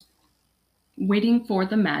Waiting for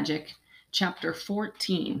the Magic, Chapter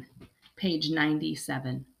 14, page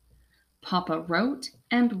 97. Papa wrote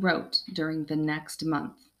and wrote during the next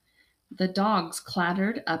month. The dogs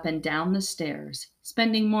clattered up and down the stairs,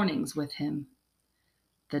 spending mornings with him.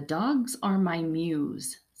 "The dogs are my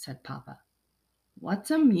muse," said Papa.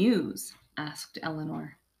 "What's a muse?" asked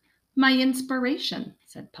Eleanor. "My inspiration,"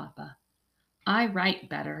 said Papa. "I write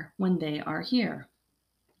better when they are here."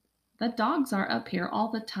 "The dogs are up here all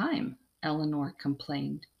the time," Eleanor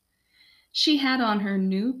complained. She had on her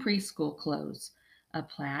new preschool clothes, a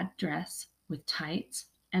plaid dress with tights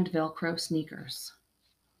and Velcro sneakers.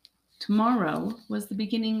 Tomorrow was the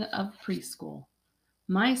beginning of preschool.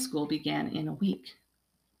 My school began in a week.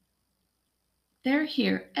 "They're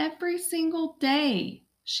here every single day,"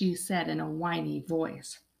 she said in a whiny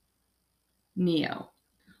voice. "Neo,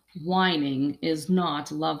 whining is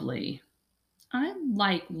not lovely." "I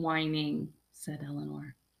like whining," said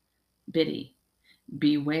Eleanor. "Biddy,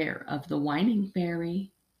 beware of the whining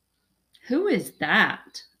fairy." "Who is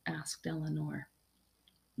that?" asked Eleanor.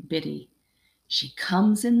 "Biddy, she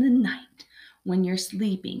comes in the night when you're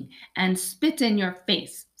sleeping and spits in your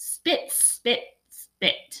face. Spit, spit,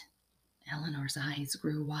 spit." Eleanor's eyes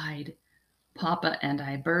grew wide. Papa and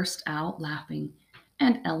I burst out laughing,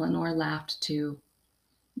 and Eleanor laughed too.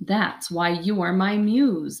 "That's why you are my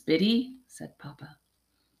muse, Biddy," said Papa.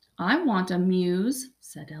 "I want a muse,"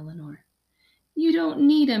 said Eleanor. "You don't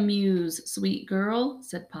need a muse, sweet girl,"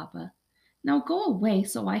 said Papa. "Now go away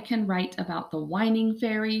so I can write about the whining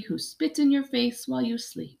fairy who spits in your face while you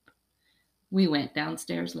sleep." We went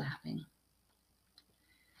downstairs laughing.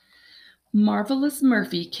 Marvelous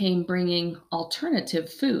Murphy came bringing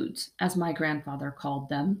alternative foods, as my grandfather called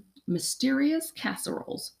them, mysterious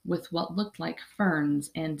casseroles with what looked like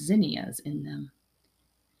ferns and zinnias in them.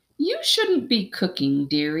 "You shouldn't be cooking,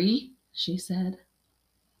 dearie," she said.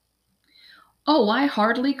 "Oh, I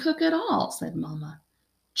hardly cook at all," said Mamma.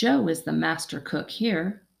 "Joe is the master cook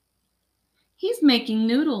here." "He's making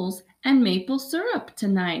noodles and maple syrup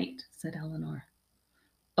tonight," said Eleanor.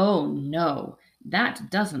 "Oh, no,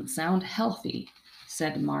 that doesn't sound healthy,"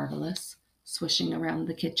 said Marvelous, swishing around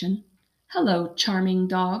the kitchen. "Hello, charming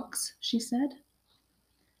dogs," she said.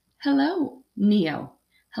 "Hello, Neo.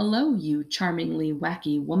 Hello, you charmingly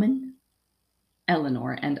wacky woman."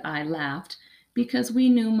 Eleanor and I laughed because we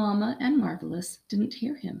knew Mamma and Marvelous didn't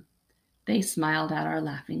hear him. They smiled at our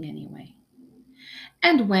laughing anyway.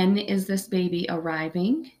 "And when is this baby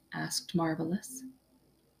arriving?" asked Marvelous.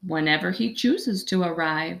 "Whenever he chooses to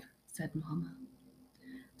arrive," said Mamma.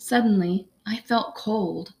 Suddenly, I felt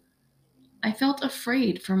cold. I felt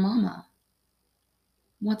afraid for Mamma.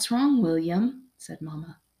 "What's wrong, William?" said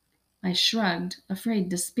Mamma. I shrugged, afraid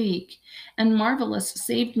to speak, and Marvelous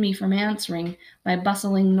saved me from answering by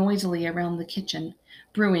bustling noisily around the kitchen,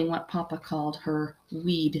 brewing what Papa called her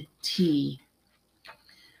weed tea.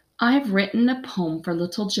 "I've written a poem for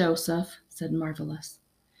little Joseph," said Marvelous.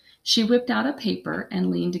 She whipped out a paper and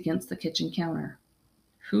leaned against the kitchen counter.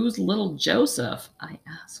 "Who's little Joseph?" I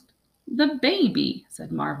asked. "The baby,"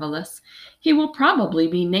 said Marvelous. "He will probably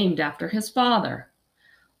be named after his father."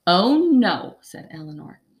 "Oh, no," said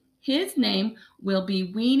Eleanor. "His name will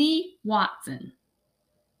be Weenie Watson."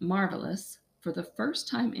 Marvelous, for the first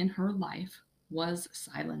time in her life, was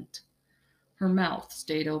silent. Her mouth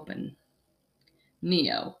stayed open.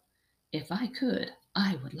 "Neo, if I could,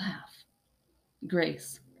 I would laugh."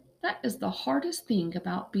 "Grace, that is the hardest thing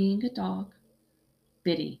about being a dog."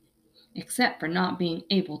 "Biddy, except for not being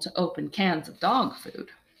able to open cans of dog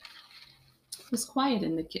food." It was quiet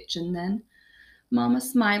in the kitchen then, Mamma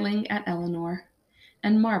smiling at Eleanor,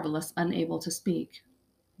 and Marvelous unable to speak.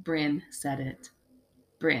 Bryn said it.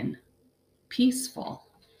 Bryn, peaceful.